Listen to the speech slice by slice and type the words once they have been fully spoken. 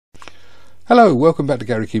Hello, welcome back to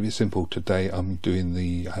Gary Keep It Simple. Today I'm doing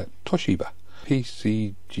the Toshiba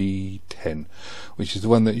PC-G10, which is the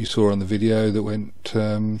one that you saw on the video that went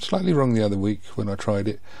slightly wrong the other week when I tried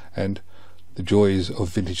it, and the joys of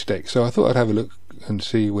vintage tech. So I thought I'd have a look and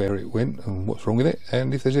see where it went and what's wrong with it,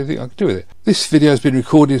 and if there's anything I could do with it. This video has been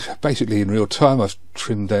recorded basically in real time. I've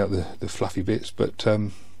trimmed out the fluffy bits, but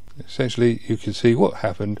essentially you can see what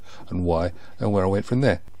happened and why and where I went from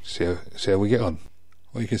there. See how we get on.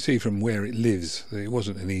 Well, you can see from where it lives that it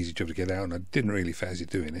wasn't an easy job to get out, and I didn't really fancy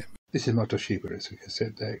doing it. This is my Toshiba. It's a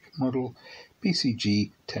cassette deck model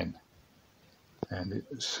PC-G10, and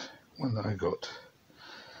it's one that I got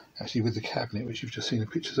actually with the cabinet, which you've just seen the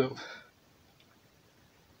pictures of,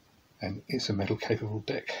 and it's a metal capable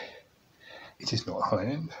deck. It is not high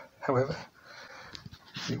end, however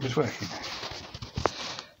it was working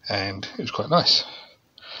and it was quite nice.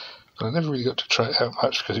 But I never really got to try it out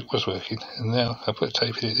much because it was working, and now I put a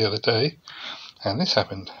tape in it the other day and this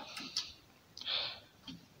happened.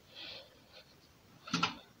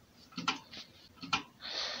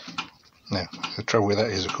 Now the trouble with that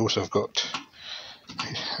is, of course, I've got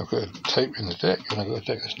a tape in the deck and I've got a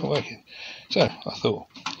deck that's not working. So I thought,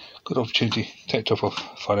 good opportunity, take the top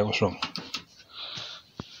off, find out what's wrong.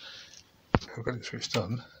 I've got it switched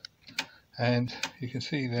on and you can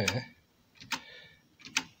see there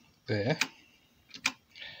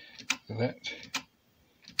that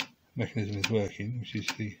mechanism is working, which is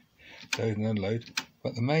the load and unload,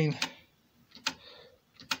 but the main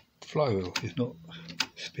flywheel is not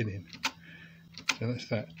spinning. So that's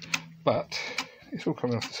that. But it's all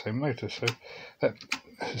coming off the same motor, so that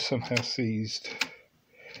has somehow seized.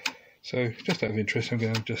 So just out of interest, I'm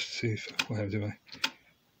going to just see what happens if I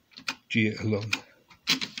G it along.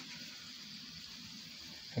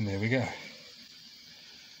 And there we go.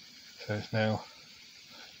 So it's now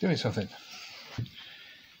doing something.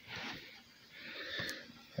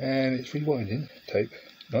 And it's rewinding tape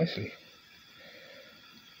nicely.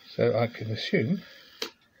 So I can assume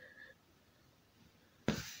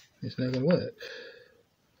it's now going to work.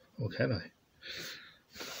 Or can I?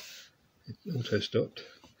 It auto stopped.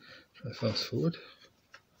 Try fast forward.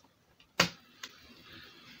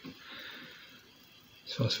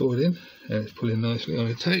 It's fast forwarding and it's pulling nicely on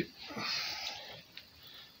the tape.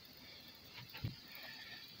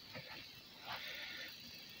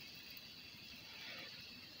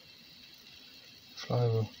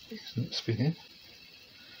 Flywheel isn't spinning.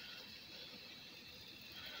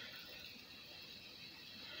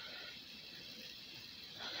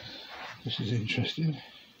 This is interesting.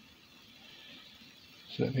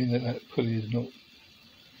 Does that mean that that pulley is not?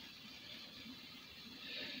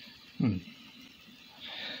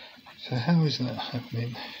 So how is that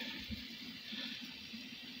happening?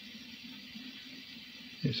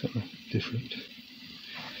 It's something different.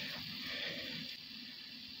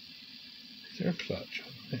 Is there a clutch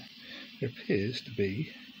on there? There appears to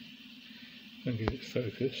be. I'll give it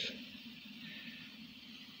focus.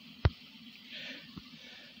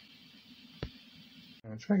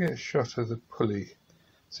 I'm trying to get a shot of the pulley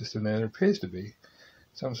system there. There appears to be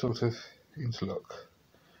some sort of interlock,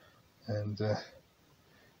 and there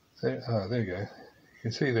you go. You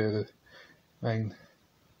can see there the main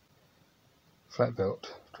flat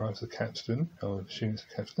belt drives the capstan. I would assume it's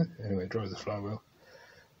the capstan. Anyway, it drives the flywheel.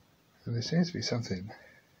 And there seems to be something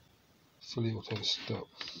fully auto stop.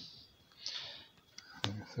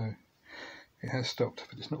 So it has stopped,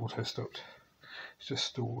 but it's not auto stopped. It's just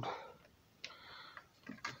stalled.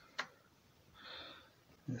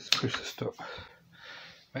 Let's push the stop.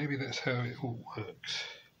 Maybe that's how it all works,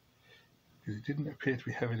 because it didn't appear to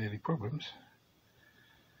be having any problems.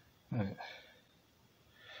 Right.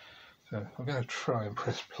 So I'm going to try and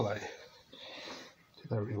press play.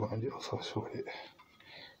 Did I rewind it or fast forward it?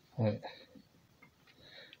 Right.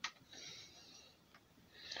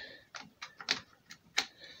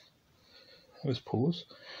 Let's pause.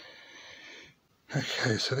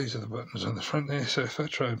 Okay, so these are the buttons on the front there. So if I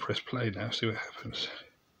try and press play now, see what happens.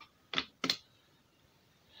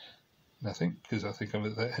 Nothing, because I think I'm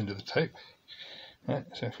at that end of the tape. Right,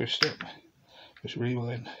 so first step, just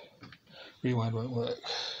rewind. Rewind won't work.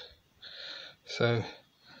 So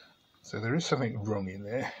there is something wrong in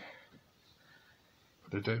there,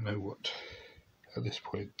 but I don't know what at this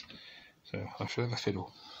point. So I shall have a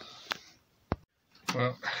fiddle.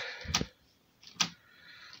 Well,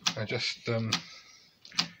 I just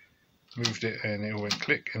moved it and it went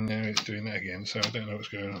click, and now it's doing that again. So I don't know what's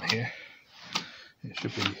going on here. It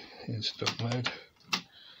should be in stop mode.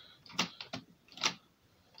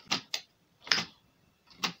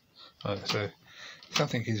 Right, so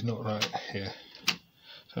something is not right here.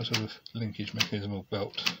 Some sort of linkage mechanism or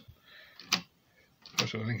belt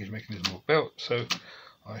sort of linkage mechanism or belt, so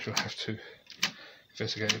I shall have to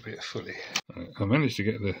investigate a bit fully. I managed to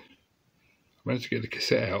get the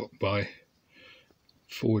cassette out by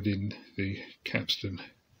forwarding the capstan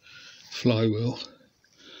flywheel.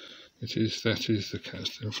 That is the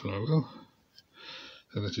capstan flywheel,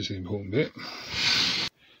 so that is the important bit.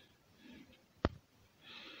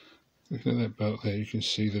 Looking at that belt there, you can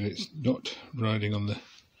see that it's not riding on the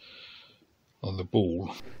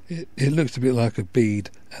ball. It looks a bit like a bead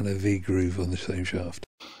and a V groove on the same shaft.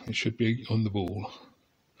 It should be on the ball,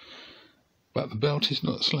 but the belt is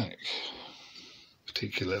not slack,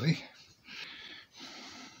 particularly.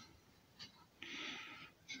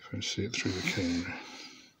 See if I can see it through the camera.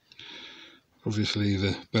 Obviously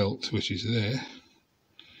the belt, which is there,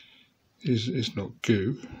 is not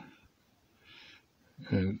goo,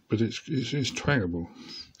 but it's twangable.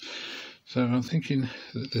 So I'm thinking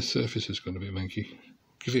that the surface is going to be manky.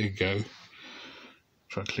 Give it a go.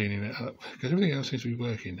 Try cleaning it up, because everything else seems to be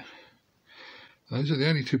working. Those are the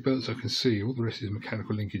only two belts I can see. All the rest is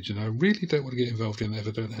mechanical linkage, and I really don't want to get involved in that if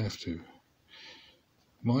I don't have to.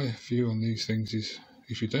 My view on these things is,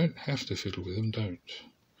 if you don't have to fiddle with them, don't.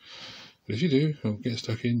 But if you do, I'll get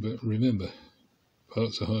stuck in, but remember,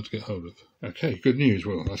 parts are hard to get hold of. Okay, good news.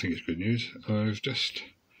 Well, I think it's good news. I've just,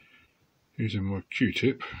 using my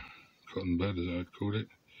Q-tip, cotton bud as I'd call it,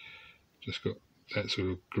 just got that sort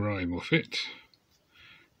of grime off it,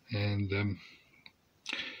 and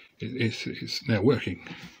it's now working.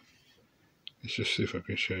 Let's just see if I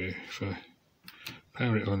can show you. If I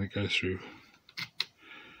power it on, it goes through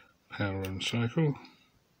power on cycle,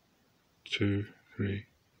 2, 3,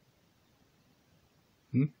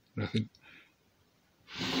 nothing.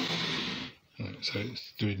 Right, so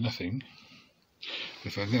it's doing nothing.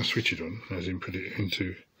 If I now switch it on, as in put it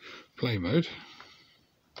into play mode,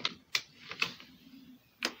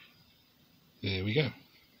 there we go.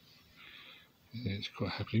 It's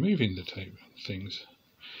quite happily moving the tape things,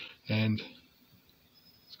 and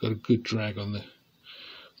it's got a good drag on the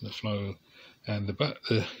flywheel, and the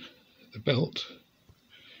belt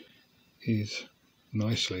is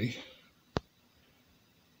nicely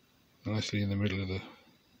in the middle of the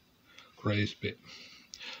raised bit.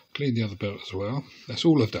 Clean the other belt as well. That's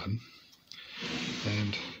all I've done,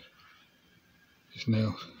 and it's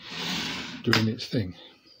now doing its thing.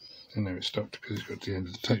 And now it's stopped because it's got to the end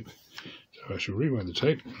of the tape. So I shall rewind the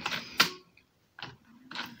tape.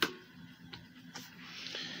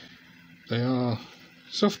 They are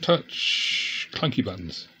soft touch clunky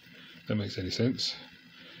buttons. If that makes any sense.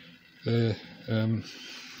 They're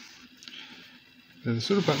the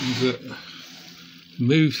sort of buttons that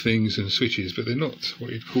move things and switches, but they're not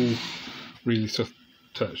what you'd call really soft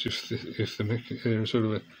touch. They're sort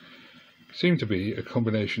of seem to be a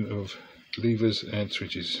combination of levers and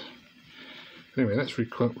switches. Anyway, that's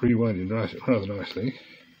rewinding rather nicely.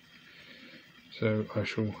 So I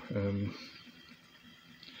shall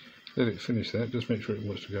let it finish that. Just make sure it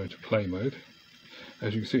wants to go into play mode.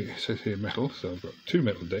 As you can see, it says here metal, so I've got 2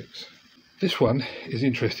 metal decks. This one is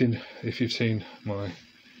interesting if you've seen my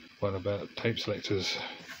one about tape selectors.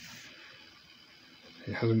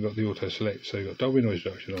 It hasn't got the auto select, so you've got double noise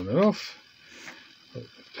reduction on and off,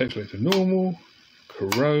 tape selector normal,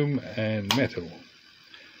 chrome and metal.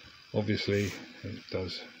 Obviously it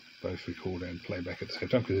does both record and play back at the same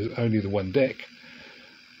time because there's only the one deck,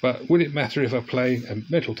 but would it matter if I play a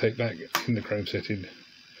metal tape back in the chrome setting?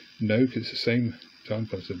 No, because it's the same time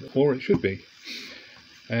constant, or it should be.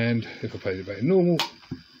 And if I play it back in normal,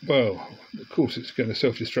 well, of course it's going to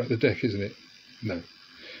self-destruct the deck, isn't it? No,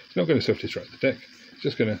 it's not going to self-destruct the deck. It's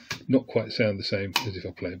just going to not quite sound the same as if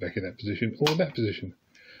I play it back in that position or that position.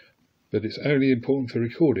 But it's only important for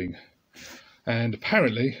recording. And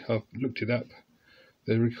apparently, I've looked it up,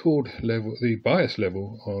 the record level, the bias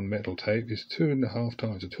level on metal tape is 2.5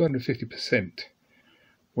 times, or 250%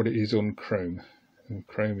 what it is on chrome. And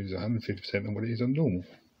chrome is 150% on what it is on normal.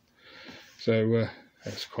 So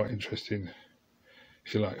that's quite interesting,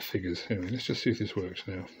 if you like figures. Anyway, let's just see if this works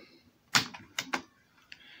now.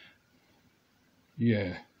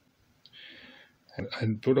 Yeah.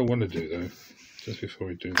 And what I want to do though, just before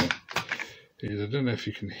we do that, is I don't know if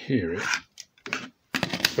you can hear it,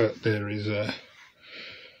 but there is a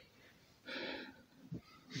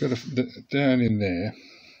down in there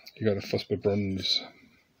you got a phosphor bronze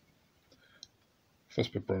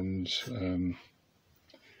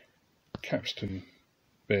capstan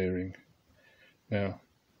bearing. Now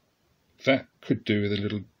that could do with a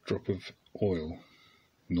little drop of oil,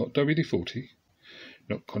 not WD-40,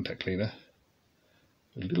 not contact cleaner,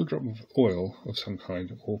 a little drop of oil of some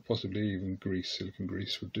kind, or possibly even grease, silicone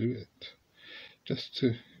grease would do it, just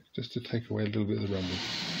to just to take away a little bit of the rumbling.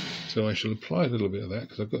 So I shall apply a little bit of that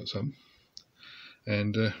because I've got some,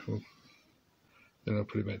 and well, then I'll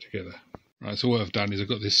put it back together. Right, so what I've done is I've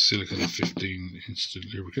got this silicone 15 instant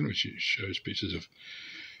lubricant, which shows pictures of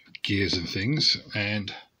gears and things,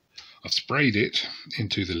 and I've sprayed it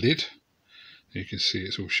into the lid. You can see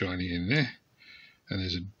it's all shiny in there, and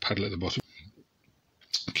there's a puddle at the bottom.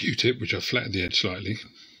 Q-tip, which I've flattened the edge slightly.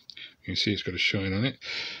 You can see it's got a shine on it,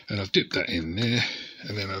 and I've dipped that in there,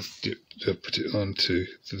 and then I've put it onto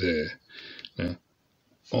there. Now,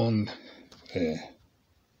 on there,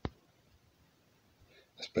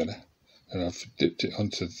 that's better. And I've dipped it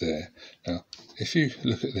onto there. Now, if you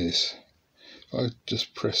look at this, I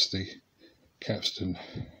just press the capstan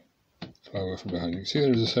flywheel from behind. You can see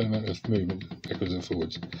there is a certain amount of movement backwards and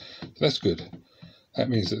forwards. So that's good. That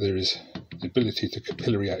means that there is the ability to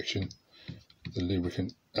capillary action the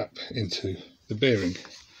lubricant up into the bearing,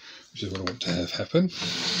 which is what I want to have happen.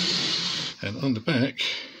 And on the back,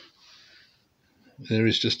 there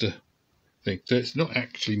is just a thing that's not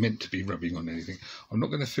actually meant to be rubbing on anything. I'm not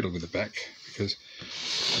going to fiddle with the back because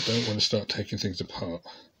I don't want to start taking things apart.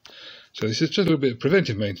 So this is just a little bit of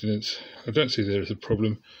preventive maintenance. I don't see there is a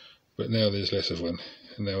problem, but now there's less of one.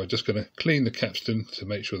 And now I'm just going to clean the capstan to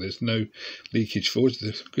make sure there's no leakage forwards.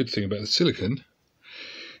 The good thing about the silicone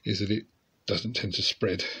is that it doesn't tend to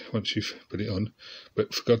spread once you've put it on.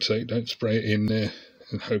 But for God's sake, don't spray it in there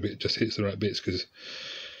and hope it just hits the right bits, because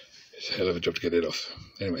it's a hell of a job to get it off.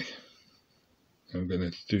 Anyway, I'm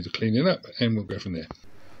going to do the cleaning up and we'll go from there.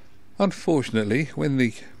 Unfortunately, when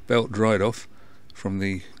the belt dried off from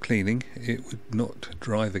the cleaning, it would not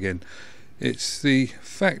drive again. It's the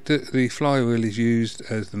fact that the flywheel is used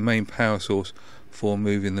as the main power source for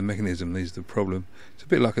moving the mechanism. This is the problem. It's a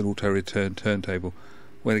bit like an auto-return turntable.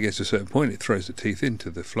 When it gets to a certain point, it throws the teeth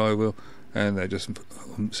into the flywheel and they just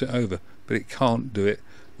sit over. But it can't do it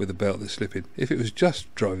with a belt that's slipping. If it was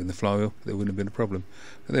just driving the flywheel, there wouldn't have been a problem.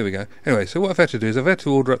 But there we go. Anyway, so what I've had to do is I've had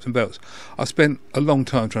to order up some belts. I spent a long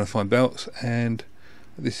time trying to find belts, and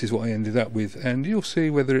this is what I ended up with. And you'll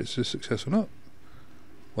see whether it's a success or not.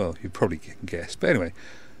 Well, you probably can guess. But anyway,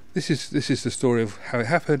 this is the story of how it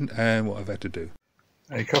happened and what I've had to do.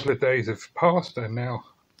 A couple of days have passed, and now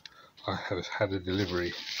I have had a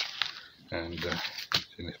delivery, and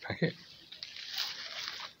it's in this packet,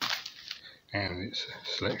 and it's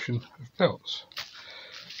a selection of belts.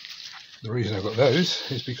 The reason I got those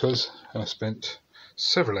is because I spent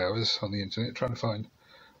several hours on the internet trying to find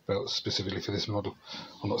belts specifically for this model.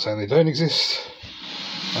 I'm not saying they don't exist,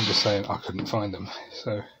 I'm just saying I couldn't find them.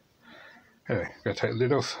 So anyway, I'm going to take the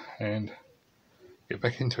lid off and get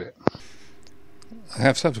back into it. I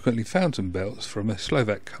have subsequently found some belts from a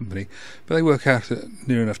Slovak company, but they work out at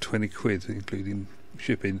near enough 20 quid, including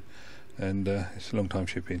shipping, and it's a long time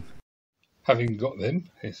shipping. Having got them,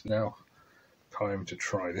 it's now time to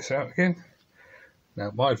try this out again.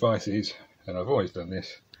 Now my advice is, and I've always done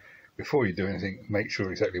this, before you do anything, make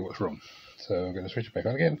sure exactly what's wrong. So I'm going to switch it back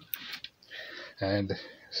on again and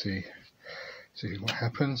see what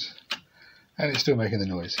happens. And it's still making the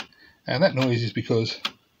noise. And that noise is because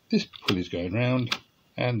this pulley's going round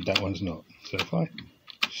and that one's not. So if I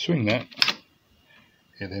swing that,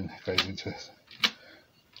 it then goes into a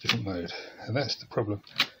different mode. And that's the problem,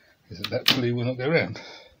 is that pulley will not go round.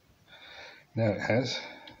 Now it has.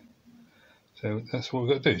 So that's what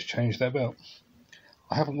we've got to do, is change that belt.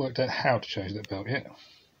 I haven't worked out how to change that belt yet.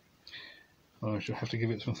 I shall have to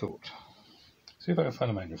give it some thought. See if I can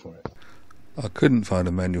find a manual for it. I couldn't find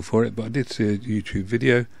a manual for it, but I did see a YouTube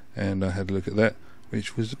video and I had a look at that,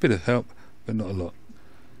 which was a bit of help, but not a lot.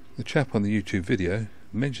 The chap on the YouTube video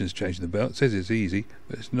mentions changing the belt, says it's easy,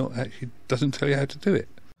 but it's not actually, doesn't tell you how to do it.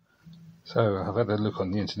 So I've had a look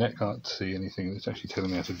on the internet, can't see anything that's actually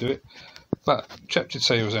telling me how to do it. But the chap did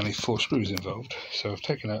say there was only 4 screws involved, so I've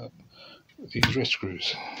taken out these red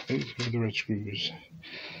screws. These are the red screws.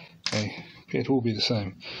 They appear to all be the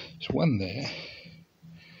same. There's one there,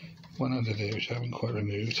 one under there which I haven't quite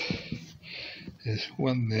removed. There's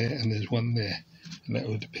one there and there's one there, and that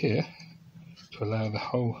would appear to allow the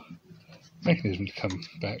whole mechanism to come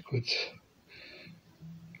backwards.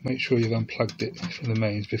 Make sure you've unplugged it from the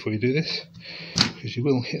mains before you do this, because you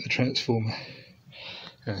will hit the transformer.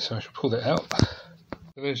 So I shall pull that out.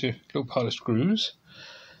 So there's your little pile of screws,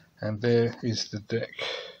 and there is the deck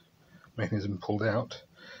mechanism pulled out.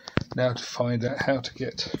 Now to find out how to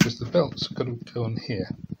get, because the belt's got to go on here.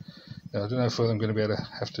 Now I don't know if I'm going to be able to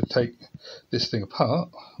have to take this thing apart,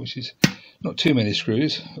 which is not too many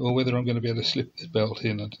screws, or whether I'm going to be able to slip the belt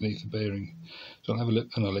in underneath the bearing. So I'll have a look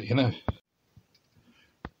and I'll let you know.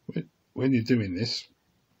 When you're doing this,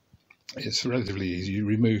 it's relatively easy. You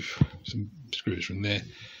remove some screws from there,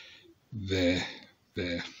 there.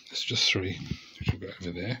 There's just 3, which will go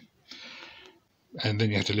over there. And then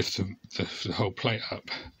you have to lift the whole plate up.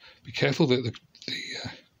 Be careful that the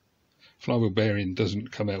flywheel bearing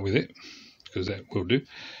doesn't come out with it, because that will do.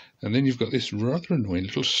 And then you've got this rather annoying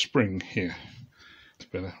little spring here. It's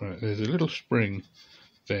better, right? There's a little spring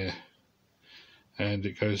there, and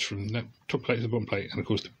it goes from that top plate to the bottom plate, and of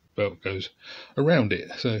course the belt goes around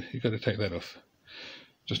it, so you've got to take that off.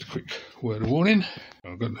 Just a quick word of warning.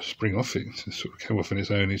 I've got the spring off. It sort of came off on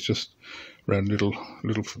its own. It's just around a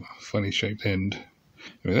little funny shaped end.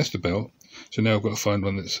 Anyway, that's the belt. So now I've got to find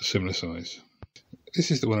one that's a similar size.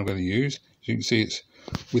 This is the one I'm going to use. As you can see, it's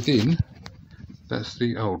within. That's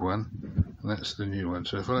the old one, and that's the new one.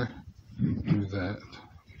 So if I do that,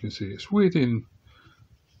 you can see it's within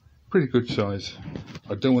pretty good size.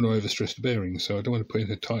 I don't want to overstress the bearings, so I don't want to put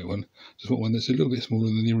in a tight one. I just want one that's a little bit smaller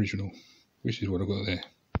than the original, which is what I've got there.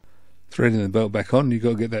 Threading the belt back on, you've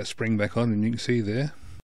got to get that spring back on, and you can see there,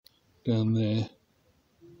 down there,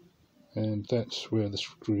 and that's where the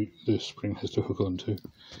spring has to hook onto.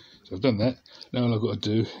 So I've done that. Now all I've got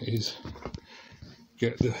to do is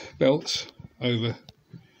get the belts over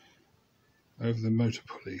the motor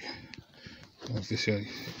pulley. Obviously,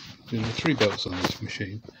 there are 3 belts on this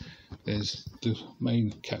machine. There's the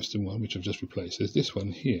main capstan one, which I've just replaced. There's this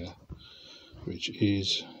one here, which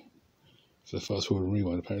is for the fast forward and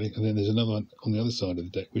rewind apparently, and then there's another one on the other side of the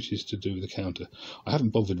deck, which is to do with the counter. I haven't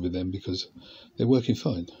bothered with them because they're working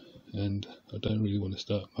fine, and I don't really want to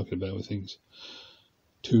start mucking about with things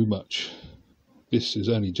too much. This has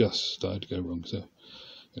only just started to go wrong, so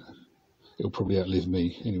you know, it'll probably outlive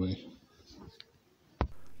me anyway.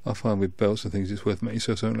 I find with belts and things it's worth making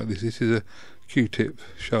so something like this. This is a Q-tip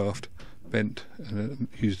shaft bent and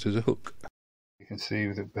used as a hook. You can see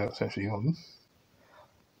with the belt's actually on.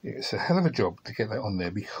 It's a hell of a job to get that on there,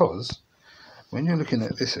 because when you're looking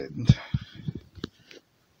at this end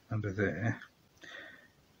under there,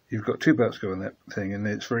 you've got 2 belts go on that thing, and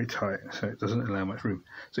it's very tight, so it doesn't allow much room.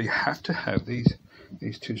 So you have to have these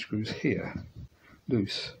 2 screws here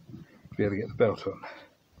loose to be able to get the belt on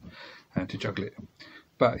and to juggle it.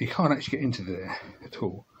 But you can't actually get into there at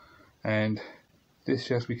all, and this,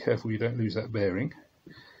 you have to be careful you don't lose that bearing,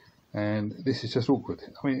 and this is just awkward.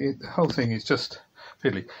 I mean, the whole thing is just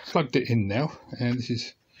fiddly. Plugged it in now, and this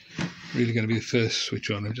is really going to be the first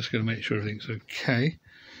switch on. I'm just going to make sure everything's okay,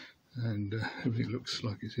 and everything looks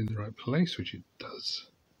like it's in the right place, which it does,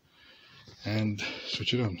 and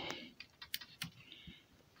switch it on.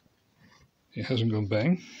 It hasn't gone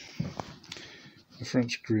bang. The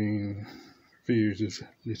front screen views have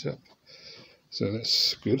lit up, so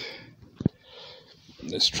that's good.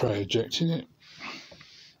 Let's try ejecting it.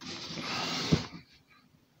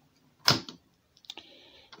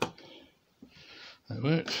 That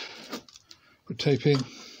worked. Put tape in.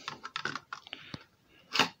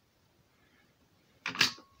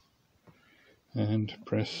 And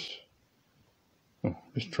press. Oh,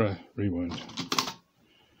 let's try rewind.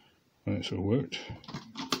 That's all worked.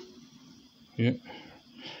 Yeah.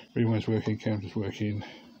 Rewind's working, counter's working.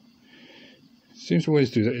 Seems to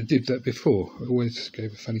always do that. It did that before. It always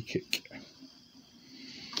gave a funny kick.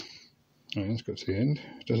 Alright, let's go to the end.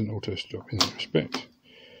 It doesn't auto stop in that respect.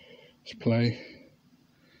 Let's play.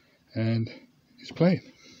 And it's playing.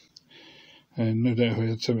 And no doubt if I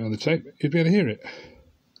had something on the tape, you'd be able to hear it.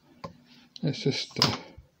 Let's just...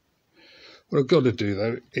 what I've got to do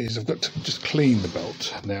though is I've got to just clean the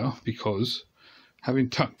belt now, because having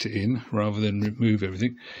tucked it in rather than remove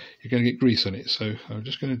everything, you're going to get grease on it, so I'm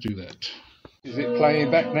just going to do that. Is it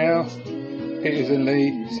playing back now? Peters and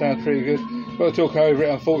Lee, sounds pretty good. Got to talk over it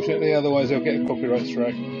unfortunately, otherwise I'll get a copyright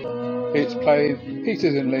strike. It's playing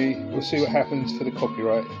Peters and Lee, we'll see what happens for the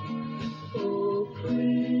copyright. Oh,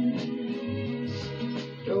 please,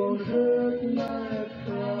 don't hurt my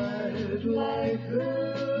pride like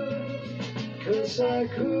that, 'cause I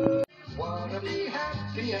could. Wanna be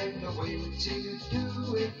happy and the way to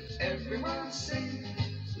do it, everyone sing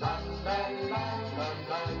la la la la la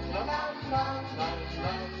la la la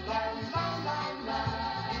la la la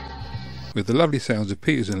la. With the lovely sounds of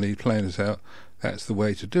Peters and Lee playing us out, that's the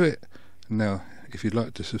way to do it. And now, if you'd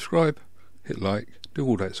like to subscribe, hit like, do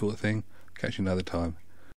all that sort of thing. Catch you another time.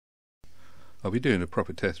 I'll be doing a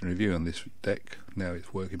proper test and review on this deck now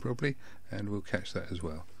it's working properly, and we'll catch that as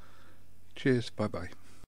well. Cheers, bye bye.